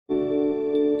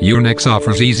Unex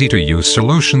offers easy-to-use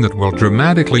solution that will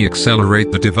dramatically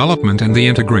accelerate the development and the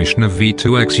integration of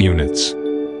V2X units.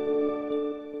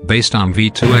 Based on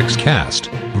V2X Cast,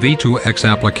 V2X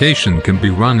application can be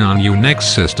run on Unex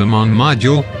system on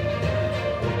module,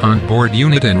 onboard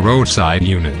unit and roadside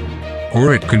unit.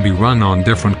 Or it can be run on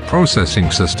different processing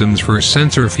systems for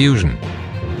sensor fusion.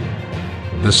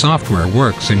 The software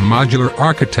works in modular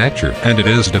architecture and it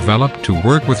is developed to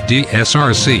work with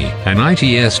DSRC and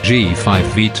ITSG5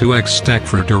 V2X stack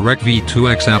for direct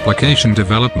V2X application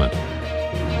development.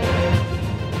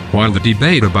 While the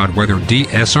debate about whether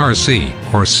DSRC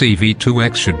or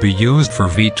CV2X should be used for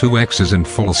V2X is in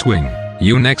full swing,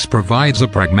 Unex provides a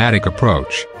pragmatic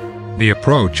approach. The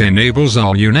approach enables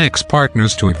all Unex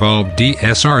partners to evolve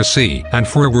DSRC and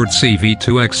forward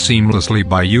CV2X seamlessly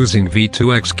by using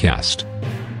V2X Cast.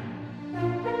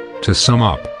 To sum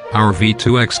up, our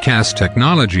V2X Cast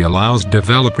technology allows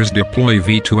developers to deploy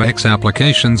V2X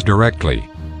applications directly.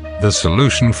 The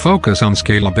solution focuses on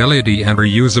scalability and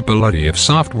reusability of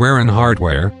software and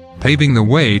hardware, paving the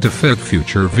way to fit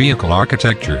future vehicle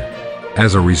architecture.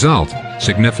 As a result,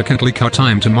 significantly cut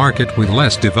time to market with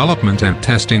less development and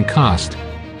testing cost.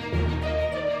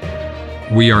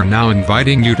 We are now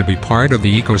inviting you to be part of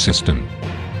the ecosystem.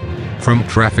 From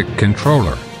traffic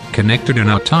controller, connected and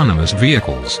autonomous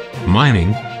vehicles,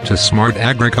 mining, to smart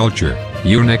agriculture,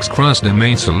 Unex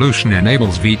cross-domain solution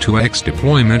enables V2X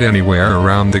deployment anywhere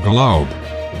around the globe.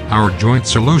 Our joint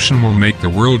solution will make the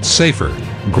world safer,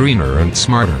 greener and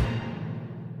smarter.